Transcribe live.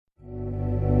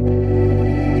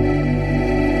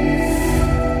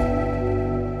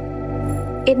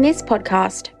In this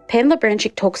podcast, Pamela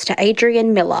Branchick talks to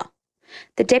Adrian Miller,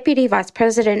 the Deputy Vice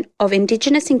President of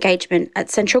Indigenous Engagement at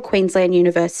Central Queensland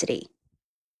University.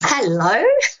 Hello.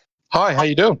 Hi, how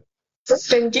you doing?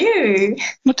 Good, and you?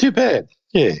 Not too bad,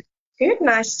 yeah. Good,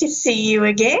 nice to see you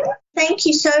again. Thank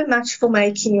you so much for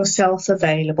making yourself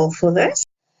available for this.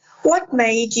 What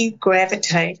made you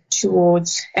gravitate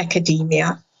towards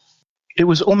academia? It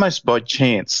was almost by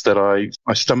chance that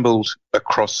I stumbled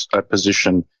across a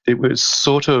position. It was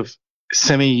sort of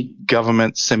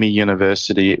semi-government,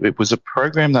 semi-university. It was a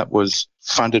program that was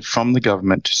funded from the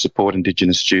government to support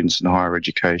Indigenous students in higher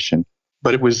education.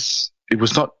 But it was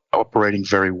not operating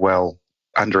very well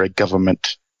under a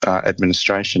government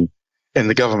administration. And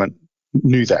the government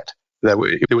knew that. There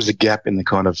was a gap in the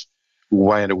kind of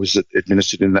way it was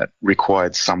administered, and that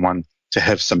required someone to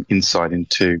have some insight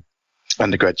into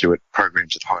undergraduate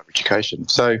programs at higher education.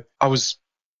 So I was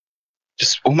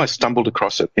just almost stumbled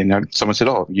across it. Someone said,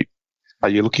 are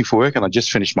you looking for work? And I just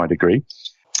finished my degree.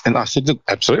 And I said,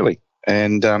 absolutely.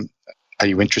 And are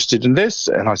you interested in this?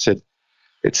 And I said,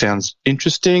 it sounds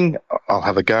interesting. I'll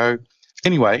have a go.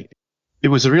 Anyway, it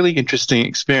was a really interesting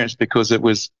experience because it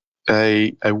was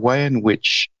a way in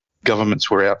which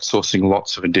governments were outsourcing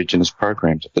lots of Indigenous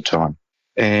programs at the time.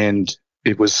 And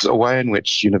it was a way in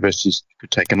which universities could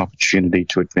take an opportunity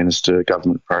to administer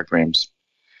government programs.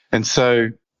 And so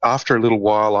after a little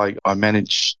while, I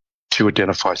managed to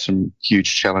identify some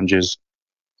huge challenges,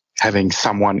 having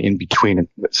someone in between.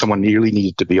 Someone really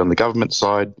needed to be on the government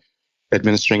side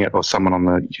administering it, or someone on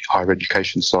the higher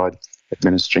education side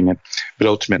administering it. But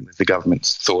ultimately, the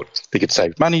governments thought they could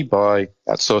save money by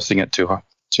outsourcing it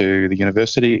to the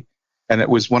university. And it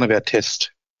was one of our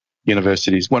test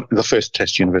universities, the first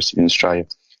test university in Australia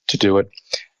to do it.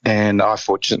 And I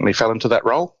fortunately fell into that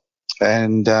role.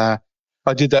 And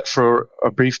I did that for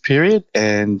a brief period,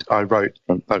 and I wrote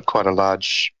quite a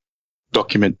large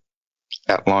document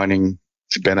outlining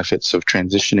the benefits of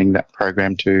transitioning that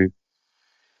program to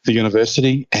the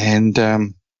university. And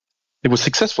it was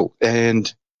successful.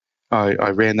 And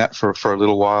I ran that for a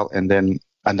little while, and then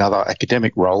another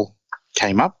academic role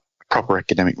came up, a proper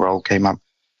academic role came up,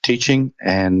 teaching,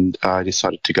 and I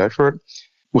decided to go for it.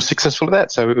 Was successful at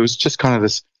that. So it was just kind of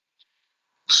this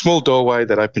small doorway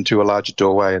that opened to a larger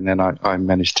doorway, and then I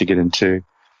managed to get into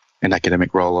an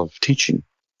academic role of teaching.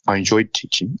 I enjoyed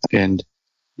teaching, and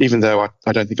even though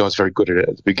I don't think I was very good at it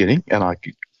at the beginning, and I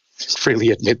could freely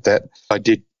admit that, I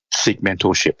did seek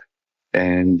mentorship.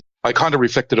 And I kind of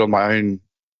reflected on my own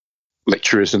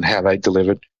lecturers and how they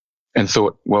delivered, and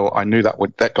thought, well, I knew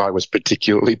that guy was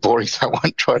particularly boring, so I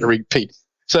won't try to repeat.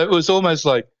 So it was almost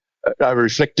like a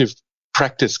reflective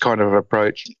practice kind of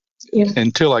approach,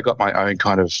 until I got my own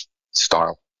kind of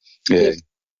style. Yeah.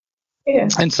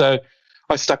 And so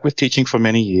I stuck with teaching for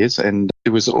many years, and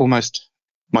it was almost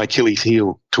my Achilles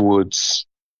heel towards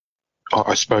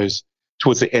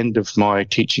the end of my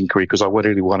teaching career, because I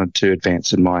really wanted to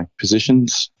advance in my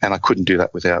positions, and I couldn't do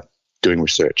that without doing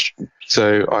research.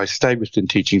 So I stayed within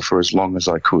teaching for as long as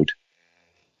I could.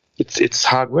 It's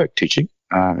hard work teaching.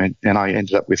 And I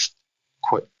ended up with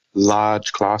quite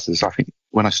large classes. I think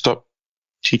when I stopped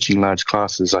teaching large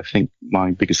classes, I think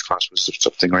my biggest class was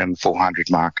something around the 400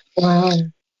 mark. Wow.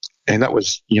 And that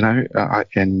was,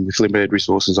 and with limited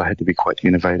resources, I had to be quite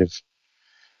innovative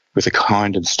with the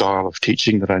kind and style of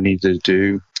teaching that I needed to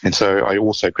do. And so I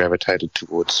also gravitated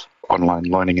towards online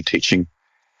learning and teaching,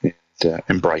 and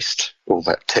embraced all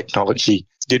that technology.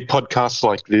 Did podcasts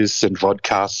like this and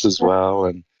vodcasts as well,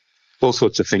 and all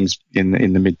sorts of things in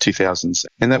the mid-2000s.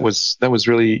 And that was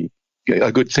really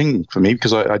a good thing for me,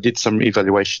 because I did some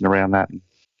evaluation around that and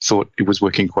thought it was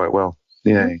working quite well.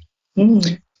 Yeah.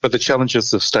 Mm. But the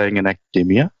challenges of staying in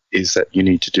academia is that you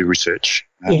need to do research.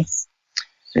 Yes.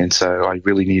 And so I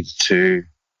really needed to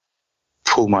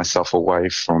pull myself away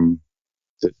from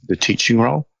the teaching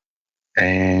role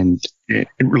and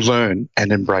learn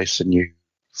and embrace a new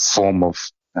form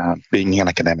of being an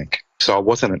academic. So I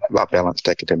wasn't a balanced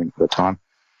academic at the time.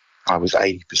 I was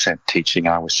 80% teaching.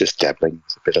 I was just dabbling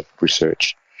with a bit of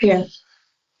research. Yeah.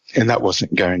 And that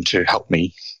wasn't going to help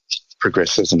me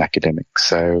progress as an academic.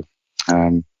 So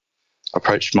I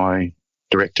approached my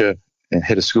director and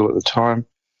head of school at the time.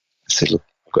 I said, look,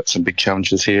 I've got some big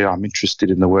challenges here. I'm interested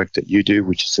in the work that you do,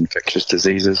 which is infectious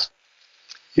diseases.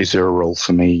 Is there a role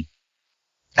for me?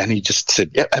 And he just said,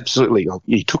 yeah, absolutely.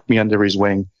 He took me under his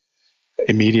wing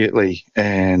immediately,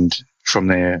 and from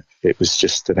there it was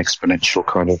just an exponential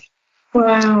kind of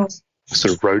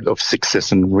sort of road of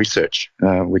success and research,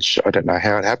 which I don't know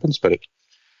how it happens, but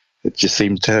it just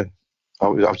seemed to.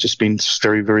 I've just been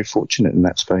very, very fortunate in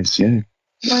that space. Yeah.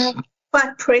 Wow.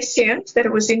 quite prescient that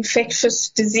it was infectious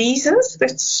diseases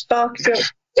that sparked your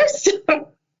interest.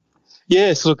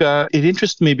 Yes, look, it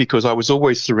interested me because I was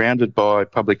always surrounded by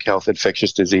public health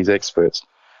infectious disease experts.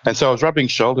 And so I was rubbing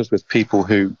shoulders with people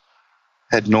who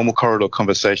had normal corridor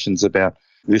conversations about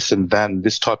this and that and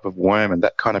this type of worm and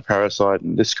that kind of parasite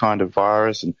and this kind of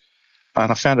virus. And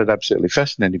I found it absolutely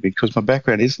fascinating because my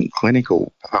background isn't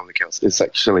clinical public health. It's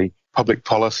actually public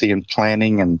policy and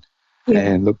planning and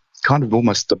look, kind of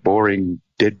almost the boring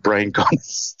dead brain kind of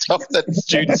stuff that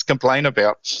students complain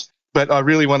about. But I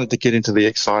really wanted to get into the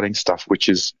exciting stuff, which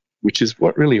is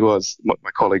what really was what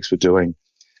my colleagues were doing.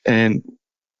 And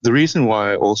the reason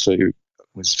why I also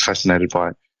was fascinated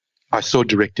by it, I saw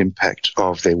direct impact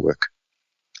of their work.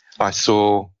 I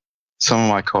saw some of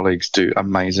my colleagues do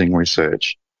amazing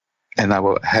research and they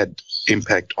had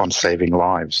impact on saving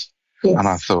lives. Yes. And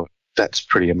I thought, that's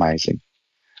pretty amazing.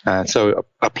 So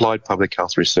applied public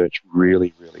health research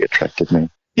really, really attracted me.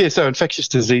 Yeah, so infectious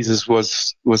diseases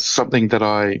was something that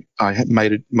I had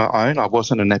made it my own. I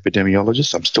wasn't an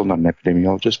epidemiologist. I'm still not an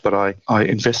epidemiologist, but I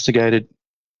investigated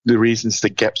the reasons, the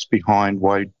gaps behind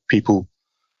why people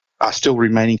are still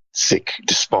remaining sick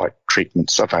despite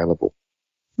treatments available.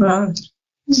 Right.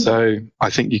 So I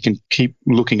think you can keep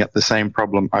looking at the same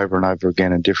problem over and over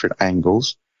again in different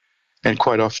angles. And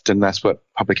quite often that's what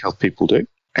public health people do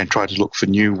and try to look for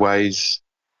new ways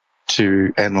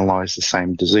to analyse the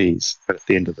same disease. But at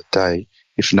the end of the day,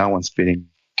 if no one's being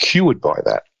cured by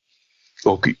that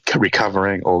or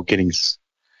recovering or getting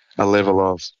a level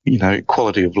of,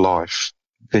 quality of life,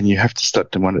 then you have to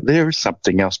start to wonder, there is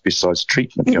something else besides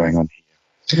treatment going on here.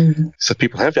 Mm-hmm. So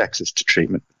people have access to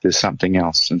treatment. There's something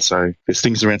else. And so there's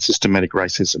things around systematic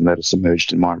racism that has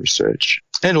emerged in my research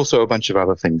and also a bunch of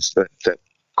other things that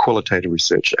qualitative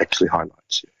research actually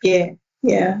highlights. Yeah.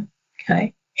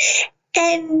 Okay.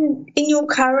 And in your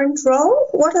current role,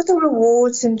 what are the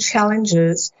rewards and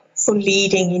challenges for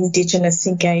leading Indigenous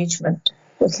engagement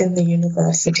within the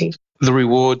university? The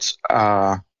rewards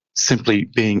are simply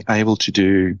being able to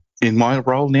do, in my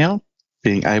role now,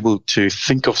 being able to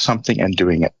think of something and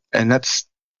doing it. And that's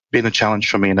been a challenge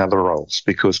for me in other roles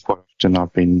because quite often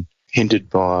I've been hindered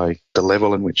by the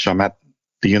level in which I'm at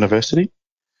the university.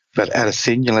 But at a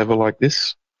senior level like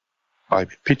this, I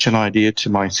pitch an idea to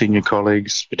my senior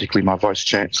colleagues, particularly my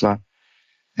Vice-Chancellor,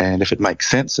 and if it makes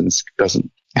sense and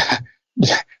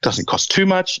doesn't cost too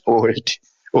much or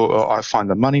I find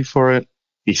the money for it,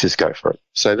 he says go for it.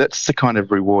 So that's the kind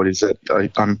of reward is that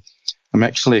I'm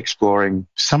actually exploring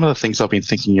some of the things I've been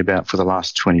thinking about for the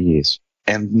last 20 years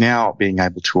and now being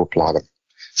able to apply them.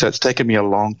 So it's taken me a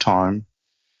long time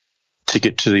to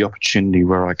get to the opportunity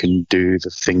where I can do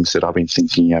the things that I've been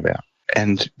thinking about.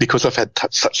 And because I've had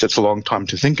such a long time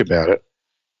to think about it,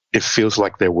 it feels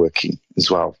like they're working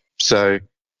as well. So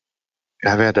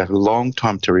I've had a long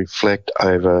time to reflect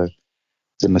over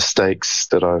the mistakes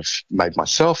that I've made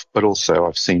myself, but also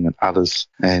I've seen in others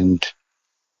and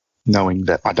knowing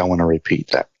that I don't want to repeat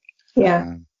that.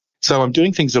 Yeah. So I'm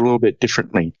doing things a little bit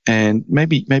differently and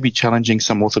maybe challenging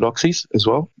some orthodoxies as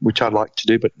well, which I'd like to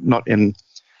do, but not in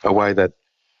a way that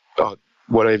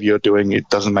whatever you're doing, it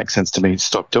doesn't make sense to me,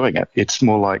 stop doing it. It's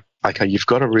more like, okay, you've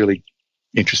got a really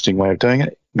interesting way of doing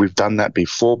it. We've done that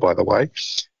before, by the way.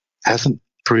 Hasn't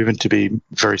proven to be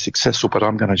very successful, but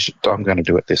I'm going to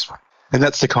do it this way. And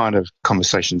that's the kind of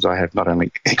conversations I have, not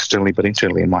only externally, but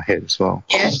internally in my head as well.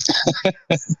 Yeah.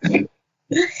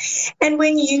 And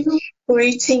when you're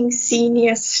recruiting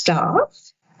senior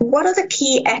staff, what are the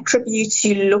key attributes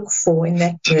you look for in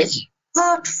that group?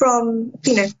 Apart from,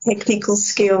 technical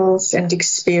skills and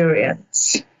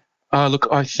experience. Look,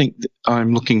 I think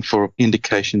I'm looking for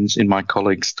indications in my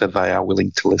colleagues that they are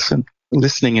willing to listen.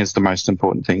 Listening is the most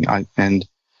important thing. And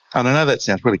I know that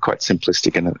sounds really quite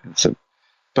simplistic,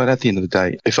 but at the end of the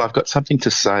day, if I've got something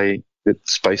to say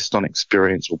that's based on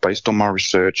experience or based on my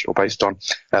research or based on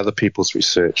other people's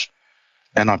research,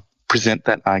 and I present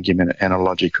that argument in a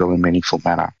logical and meaningful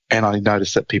manner, and I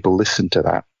notice that people listen to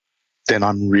that, then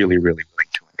I'm really, really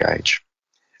willing to engage.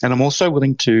 And I'm also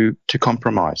willing to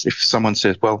compromise. If someone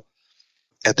says, well,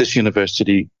 at this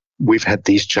university, we've had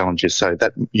these challenges, so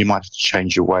that you might have to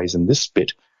change your ways in this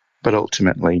bit, but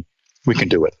ultimately we can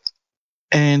do it.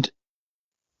 And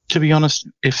to be honest,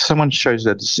 if someone shows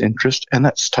that disinterest, and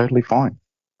that's totally fine.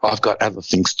 I've got other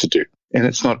things to do. And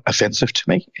it's not offensive to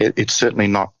me. It's certainly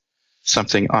not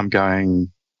something I'm getting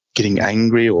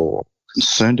angry or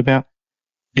concerned about.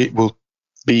 It will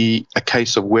be a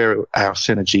case of where our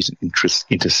synergies and interests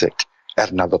intersect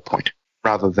at another point,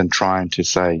 rather than trying to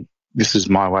say, this is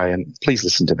my way and please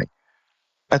listen to me.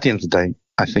 At the end of the day,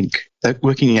 I think that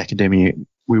working in academia,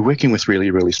 we're working with really,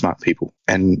 really smart people.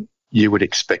 And you would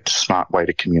expect a smart way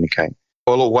to communicate,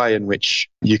 or a way in which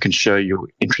you can show your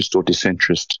interest or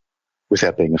disinterest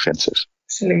without being offensive.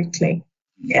 Absolutely.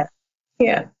 Yeah.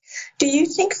 Yeah. Do you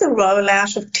think the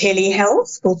rollout of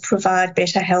telehealth will provide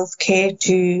better healthcare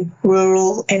to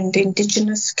rural and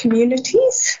Indigenous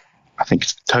communities? I think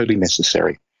it's totally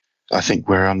necessary. I think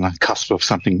we're on the cusp of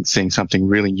seeing something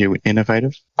really new and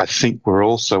innovative. I think we're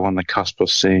also on the cusp of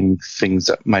seeing things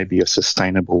that may be a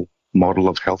sustainable model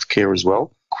of healthcare as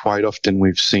well. Quite often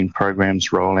we've seen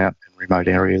programs roll out in remote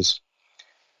areas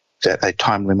that are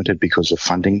time limited because of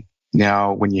funding.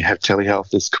 Now, when you have telehealth,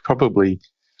 there's probably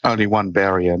only one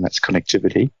barrier, and that's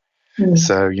connectivity.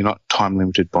 So you're not time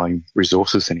limited by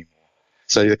resources anymore.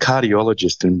 So the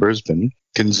cardiologist in Brisbane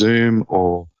can Zoom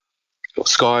or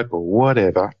Skype or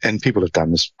whatever, and people have done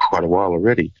this quite a while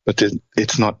already, but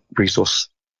it's not resource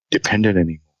dependent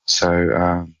anymore.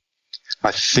 So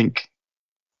I think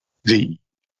the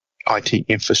IT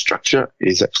infrastructure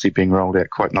is actually being rolled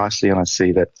out quite nicely, and I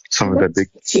see that some of our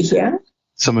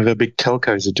big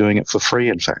telcos are doing it for free,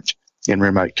 in fact, in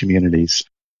remote communities.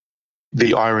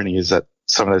 The irony is that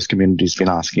some of those communities have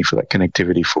been asking for that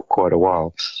connectivity for quite a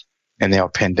while, and now a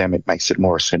pandemic makes it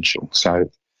more essential. So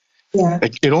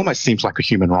it almost seems like a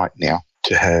human right now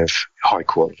to have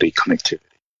high-quality connectivity.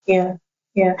 Yeah.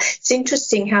 It's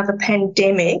interesting how the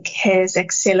pandemic has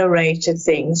accelerated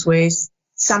things, where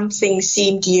some things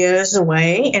seemed years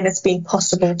away and it's been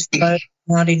possible to go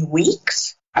out in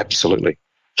weeks. Absolutely.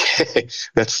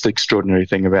 That's the extraordinary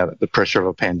thing about it, the pressure of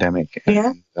a pandemic.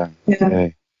 Yeah.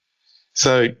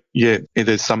 So,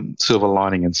 there's some silver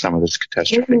lining in some of this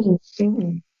catastrophe.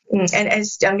 And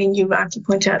you rightly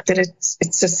point out that it's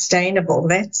sustainable.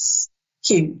 That's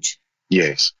huge.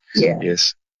 Yes. Yeah.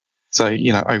 Yes. So,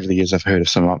 over the years I've heard of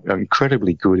some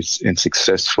incredibly good and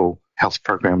successful health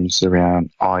programs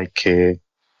around eye care,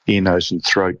 ear, nose and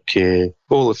throat care,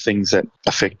 all the things that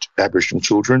affect Aboriginal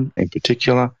children in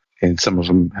particular. And some of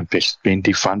them have been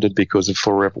defunded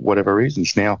for whatever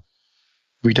reasons. Now,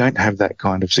 we don't have that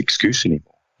kind of excuse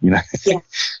anymore.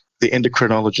 The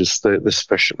endocrinologists, the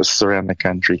specialists around the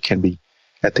country can be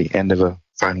at the end of a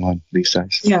phone line these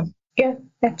days. Yeah,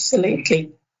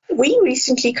 absolutely. We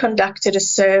recently conducted a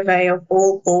survey of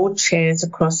all board chairs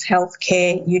across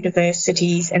healthcare,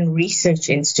 universities and research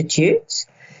institutes,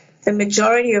 the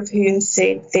majority of whom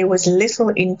said there was little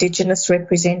Indigenous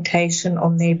representation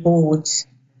on their boards.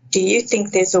 Do you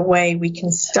think there's a way we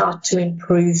can start to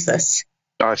improve this?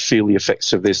 I feel the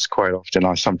effects of this quite often.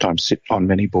 I sometimes sit on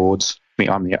many boards.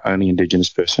 I'm the only Indigenous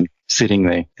person sitting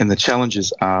there. And the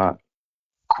challenges are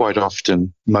quite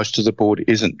often most of the board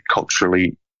isn't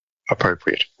culturally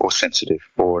appropriate or sensitive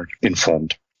or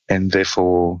informed. And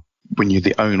therefore, when you're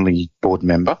the only board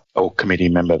member or committee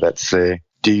member that's there,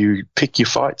 do you pick your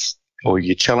fights or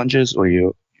your challenges or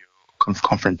your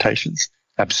confrontations?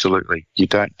 Absolutely. You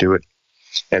don't do it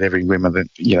at every whim of it,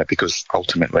 because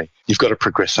ultimately you've got to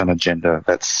progress an agenda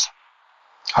that's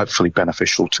hopefully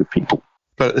beneficial to people.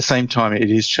 But at the same time,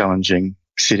 it is challenging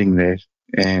sitting there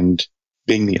and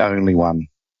being the only one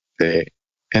there.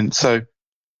 And so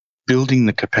building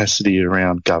the capacity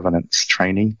around governance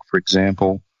training, for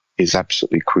example, is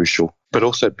absolutely crucial, but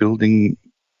also building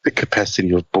the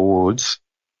capacity of boards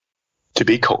to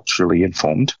be culturally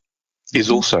informed is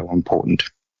also important.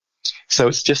 So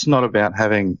it's just not about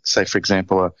having, say, for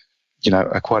example,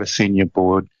 a quite a senior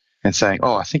board and saying,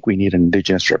 I think we need an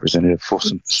Indigenous representative for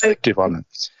some perspective on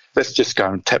it. Let's just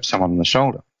go and tap someone on the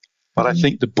shoulder. But I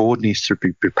think the board needs to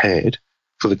be prepared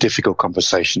for the difficult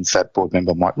conversations that board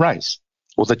member might raise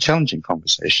or the challenging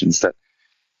conversations that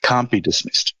can't be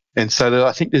dismissed. And so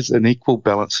I think there's an equal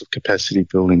balance of capacity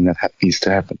building that needs to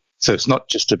happen. So it's not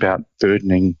just about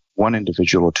burdening one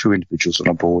individual or two individuals on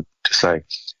a board to say,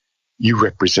 you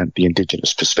represent the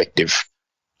Indigenous perspective,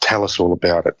 tell us all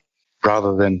about it,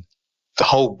 rather than the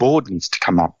whole board needs to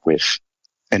come up with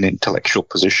an intellectual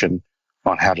position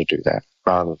on how to do that,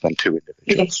 rather than two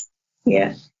individuals. Yes.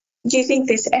 Yeah. Do you think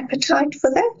there's appetite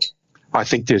for that? I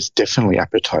think there's definitely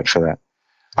appetite for that.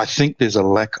 I think there's a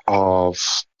lack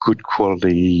of good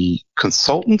quality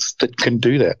consultants that can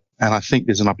do that. And I think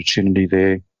there's an opportunity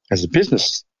there as a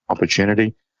business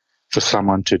opportunity for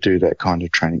someone to do that kind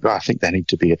of training. But I think they need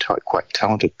to be a quite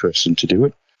talented person to do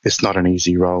it. It's not an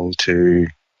easy role to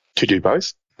do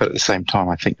both. But at the same time,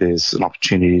 I think there's an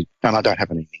opportunity, and I don't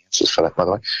have any answers for that, by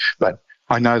the way, but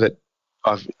I know that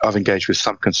I've engaged with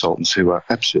some consultants who are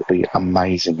absolutely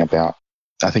amazing about,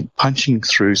 I think, punching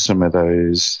through some of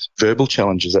those verbal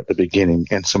challenges at the beginning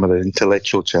and some of the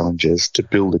intellectual challenges to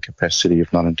build the capacity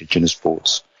of non-Indigenous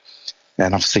boards.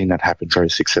 And I've seen that happen very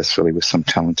successfully with some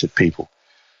talented people.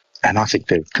 And I think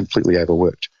they're completely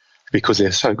overworked because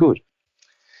they're so good.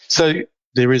 So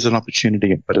there is an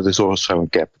opportunity, but there's also a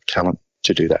gap of talent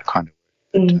to do that kind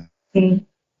of work.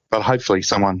 But hopefully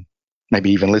someone,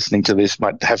 maybe even listening to this,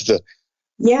 might have the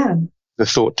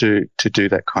thought to do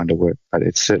that kind of work, but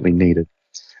it's certainly needed.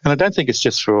 And I don't think it's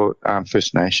just for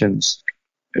First Nations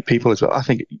people as well. I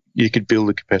think you could build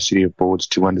the capacity of boards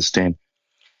to understand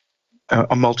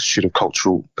a multitude of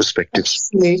cultural perspectives.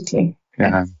 Absolutely.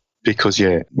 Because,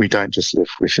 we don't just live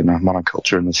within a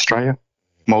monoculture in Australia.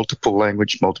 Multiple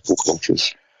language, multiple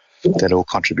cultures that all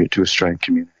contribute to Australian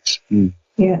communities.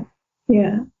 Yeah.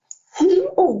 Who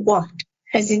or what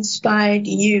has inspired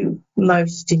you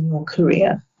most in your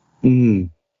career?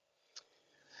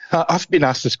 I've been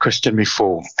asked this question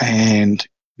before, and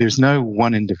there's no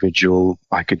one individual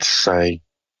I could say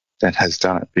that has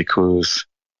done it, because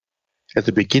at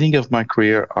the beginning of my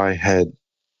career, I had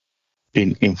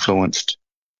been influenced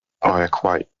by a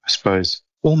quite, I suppose,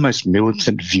 almost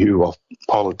militant view of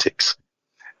politics.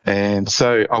 And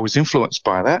so I was influenced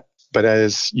by that. But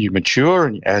as you mature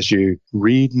and as you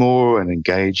read more and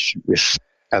engage with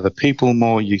other people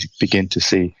more, you begin to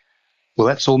see, well,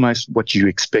 that's almost what you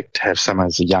expect to have someone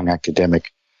as a young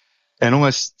academic, and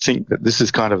almost think that this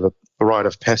is kind of a rite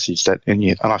of passage that, and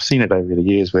I've seen it over the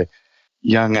years where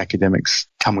young academics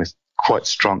come with quite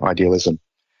strong idealism.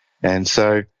 And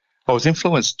so I was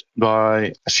influenced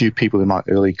by a few people in my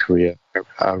early career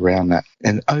around that.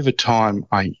 And over time,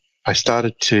 I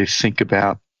started to think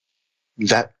about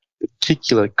that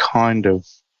particular kind of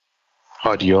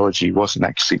ideology wasn't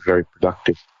actually very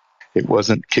productive. It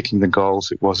wasn't kicking the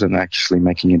goals. It wasn't actually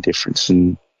making a difference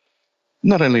in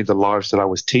not only the lives that I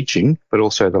was teaching, but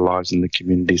also the lives in the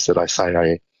communities that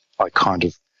I kind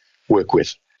of work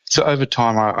with. So over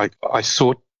time, I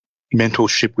sought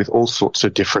mentorship with all sorts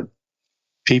of different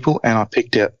people, and I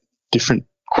picked out different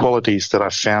qualities that I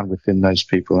found within those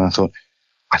people. And I thought,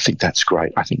 I think that's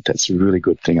great. I think that's a really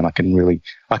good thing. And I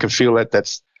can feel that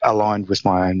that's aligned with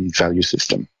my own value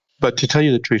system. But to tell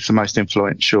you the truth, the most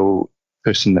influential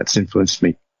person that's influenced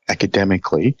me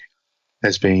academically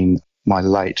has been my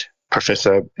late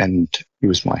professor, and he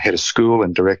was my head of school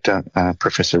and director,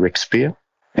 Professor Rick Spear.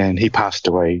 And he passed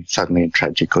away suddenly and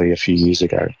tragically a few years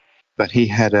ago. But he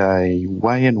had a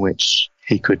way in which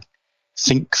he could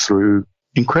think through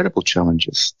incredible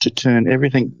challenges to turn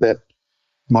everything that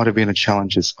might have been a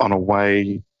challenge on a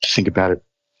way to think about it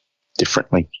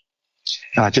differently.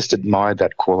 And I just admired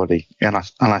that quality. And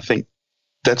I think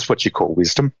that's what you call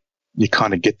wisdom. You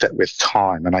kind of get that with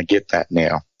time, and I get that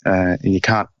now. And you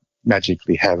can't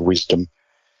magically have wisdom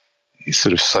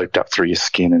sort of soaked up through your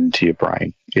skin and into your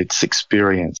brain. It's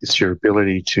experience. It's your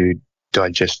ability to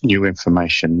digest new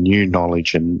information, new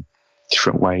knowledge, and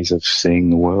different ways of seeing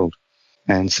the world.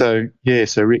 And so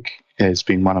Rick has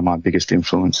been one of my biggest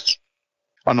influences.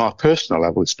 On a personal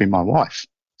level, it's been my wife.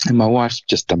 And my wife's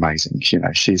just amazing. You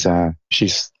know, she's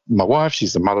my wife.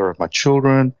 She's the mother of my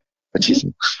children, but she's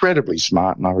incredibly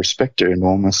smart, and I respect her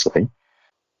enormously.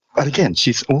 But again,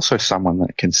 she's also someone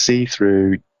that can see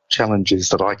through challenges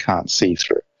that I can't see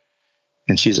through.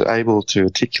 And she's able to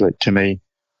articulate to me,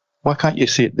 why can't you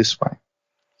see it this way?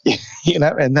 You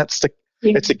know, and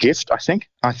it's a gift, I think.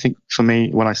 I think for me,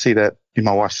 when I see that in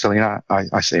my wife, Selena,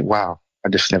 I say, wow, I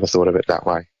just never thought of it that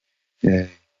way. Yeah.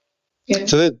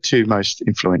 So they're the two most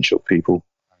influential people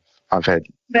I've had.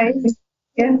 Amazing.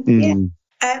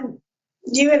 Yeah.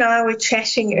 You and I were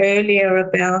chatting earlier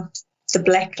about the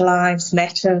Black Lives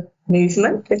Matter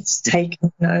movement that's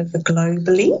taken over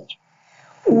globally.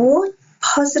 What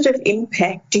positive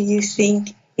impact do you think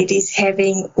it is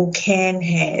having or can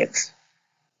have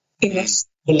in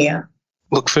Australia?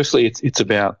 Look, firstly, it's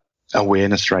about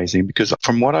awareness raising, because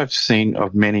from what I've seen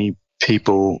of many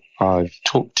people I've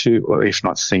talked to, or if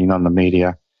not seen on the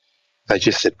media, they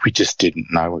just said, we just didn't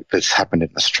know this happened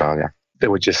in Australia. They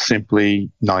were just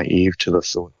simply naive to the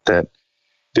thought that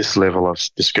this level of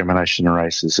discrimination and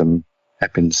racism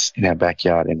happens in our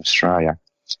backyard in Australia.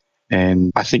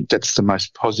 And I think that's the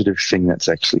most positive thing that's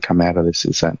actually come out of this,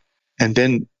 is that. And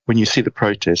then when you see the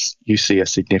protests, you see a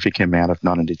significant amount of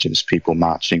non-Indigenous people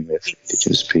marching with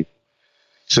Indigenous people.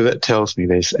 So that tells me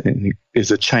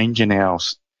there's a change in our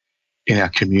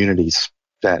communities,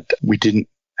 that we didn't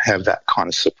have that kind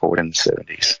of support in the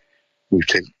 70s. We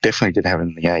definitely didn't have it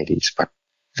in the 80s, but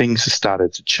things have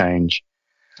started to change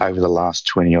over the last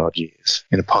 20-odd years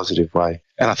in a positive way.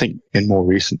 And I think in more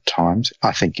recent times,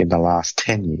 I think in the last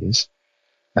 10 years,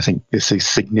 I think there's a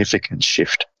significant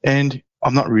shift. And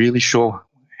I'm not really sure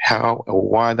how or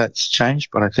why that's changed,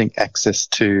 but I think access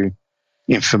to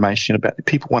information about it,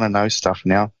 people want to know stuff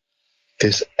now.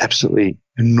 There's absolutely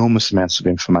enormous amounts of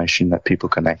information that people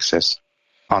can access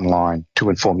online to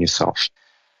inform yourself.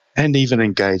 and even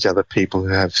engage other people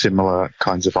who have similar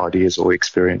kinds of ideas or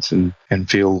experience and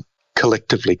feel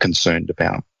collectively concerned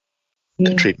about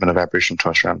the treatment of Aboriginal and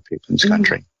Torres Strait Islander people in this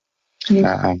country.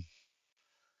 Yeah.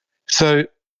 So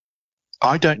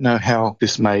I don't know how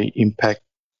this may impact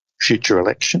future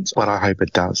elections, but I hope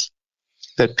it does.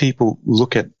 That people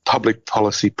look at public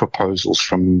policy proposals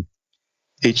from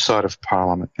each side of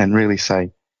Parliament and really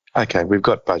say, okay, we've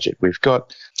got budget, we've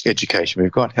got education,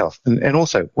 we've got health, and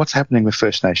also what's happening with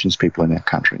First Nations people in our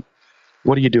country?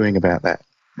 What are you doing about that?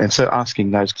 And so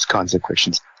asking those kinds of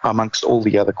questions amongst all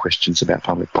the other questions about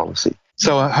public policy.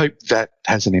 So I hope that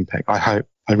has an impact. I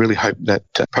really hope that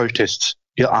protests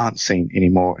aren't seen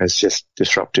anymore as just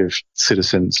disruptive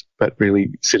citizens, but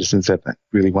really citizens that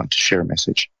really want to share a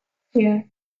message. Yeah.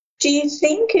 Do you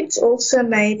think it's also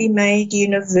maybe made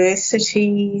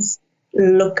universities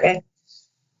look at,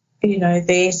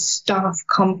 their staff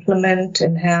complement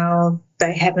and how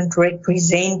they haven't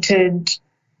represented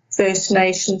First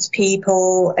Nations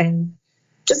people and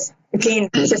just, again,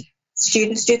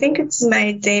 students, do you think it's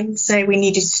made them say we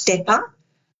need to step up?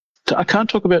 I can't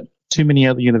talk about too many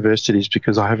other universities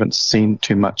because I haven't seen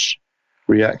too much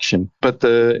reaction, but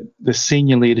the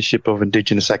senior leadership of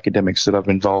Indigenous academics that I've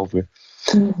been involved with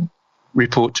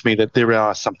report to me that there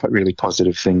are some really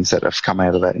positive things that have come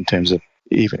out of that in terms of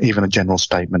even a general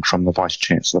statement from the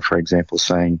Vice-Chancellor, for example,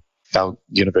 saying our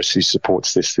university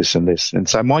supports this, this and this. And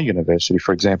so my university,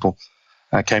 for example,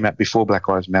 came out before Black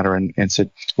Lives Matter and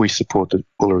said, we support the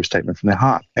Uluru Statement from their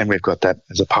heart. And we've got that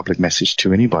as a public message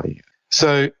to anybody.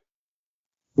 So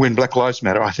when Black Lives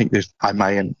Matter, I think I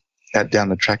may down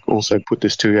the track also put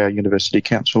this to our university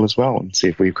council as well and see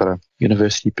if we've got a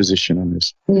university position on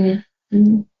this.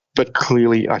 Mm-hmm. But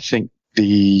clearly, I think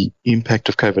the impact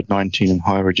of COVID-19 in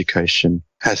higher education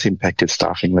has impacted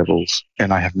staffing levels,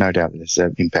 and I have no doubt that it's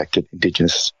impacted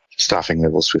Indigenous staffing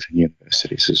levels within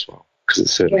universities as well, because it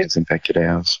certainly has impacted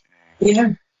ours.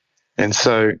 Yeah. And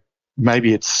so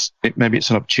maybe it's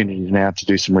an opportunity now to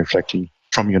do some reflecting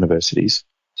from universities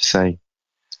to say,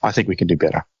 I think we can do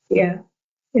better. Yeah,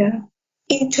 yeah.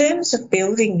 In terms of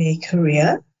building their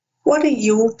career, what are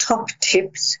your top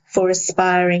tips for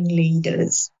aspiring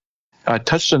leaders? I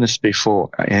touched on this before,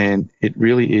 and it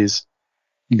really is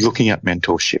looking at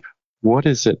mentorship. What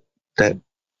is it that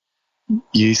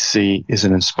you see as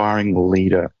an inspiring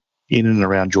leader in and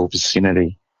around your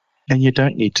vicinity? And you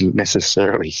don't need to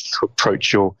necessarily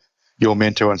approach your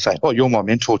mentor and say, oh, you're my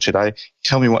mentor today.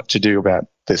 Tell me what to do about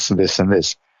this and this and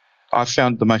this. I've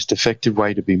found the most effective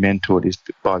way to be mentored is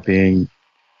by being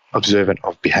observant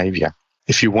of behavior.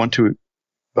 If you want to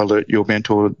alert your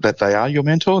mentor that they are your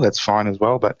mentor, that's fine as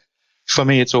well. But for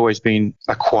me, it's always been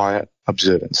a quiet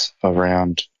observance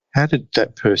around how did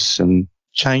that person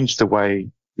change the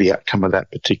way the outcome of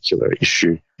that particular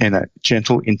issue in a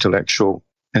gentle, intellectual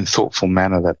and thoughtful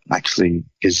manner that actually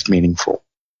is meaningful.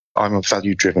 I'm a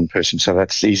value-driven person, so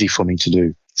that's easy for me to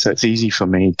do. So it's easy for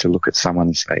me to look at someone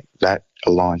and say, that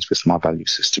aligns with my value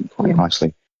system quite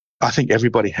nicely. I think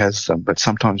everybody has them, but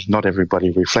sometimes not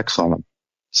everybody reflects on them.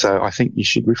 So I think you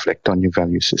should reflect on your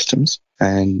value systems,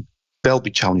 and they'll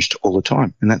be challenged all the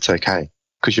time, and that's okay,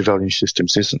 because your value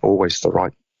systems isn't always the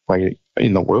right way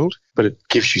in the world, but it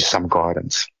gives you some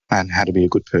guidance on how to be a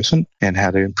good person and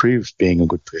how to improve being a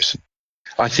good person.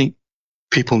 I think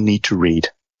people need to read.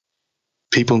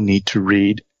 People need to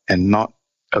read and not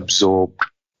absorb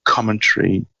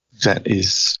commentary that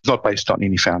is not based on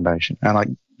any foundation. And I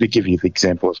to give you the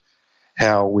example of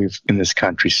how we've in this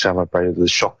country celebrated the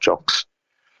shock jocks,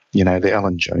 the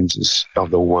Ellen Joneses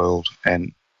of the world,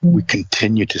 and we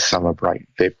continue to celebrate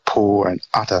their poor and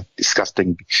utter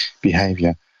disgusting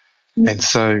behaviour. And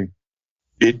so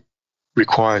it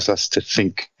requires us to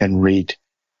think and read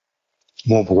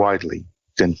more widely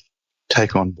than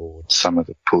take on board some of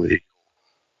the political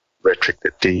rhetoric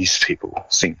that these people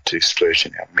seem to splurge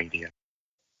in our media.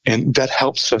 And that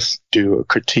helps us do a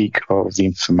critique of the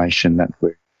information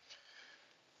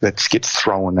that gets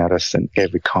thrown at us in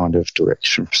every kind of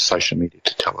direction, from social media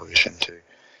to television to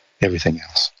everything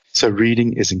else. So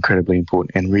reading is incredibly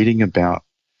important, and reading about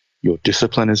your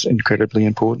discipline is incredibly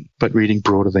important, but reading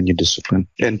broader than your discipline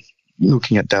and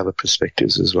looking at the other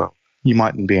perspectives as well. You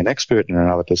mightn't be an expert in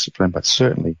another discipline, but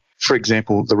certainly, for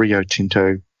example, the Rio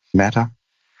Tinto matter,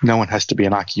 no one has to be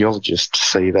an archaeologist to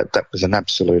see that that was an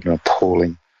absolute and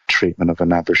appalling treatment of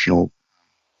an Aboriginal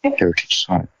heritage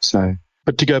site. So,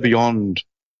 but to go beyond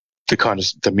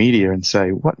the media and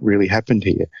say, what really happened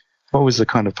here? What was the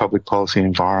kind of public policy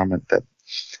environment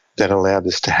that allowed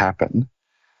this to happen?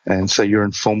 And so you're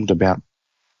informed about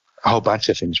a whole bunch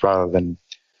of things rather than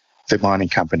the mining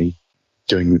company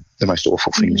doing the most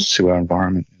awful things to our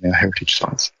environment and our heritage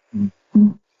sites.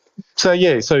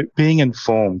 So being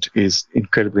informed is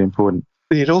incredibly important.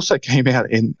 It also came out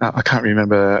in, I can't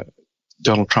remember,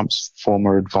 Donald Trump's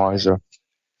former advisor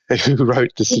who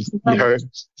wrote this,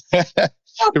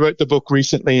 who wrote the book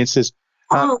recently and says,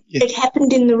 it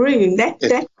happened in the room.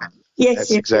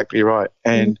 Yes. Exactly right.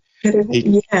 And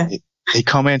he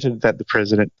commented that the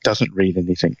president doesn't read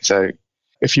anything. So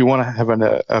if you want to have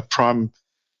a prime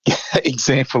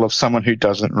example of someone who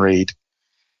doesn't read,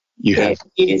 you have.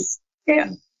 Yes.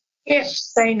 Yeah.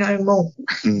 Say no more.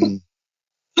 Mm.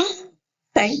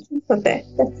 Thank you for that.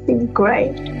 That's been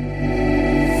great.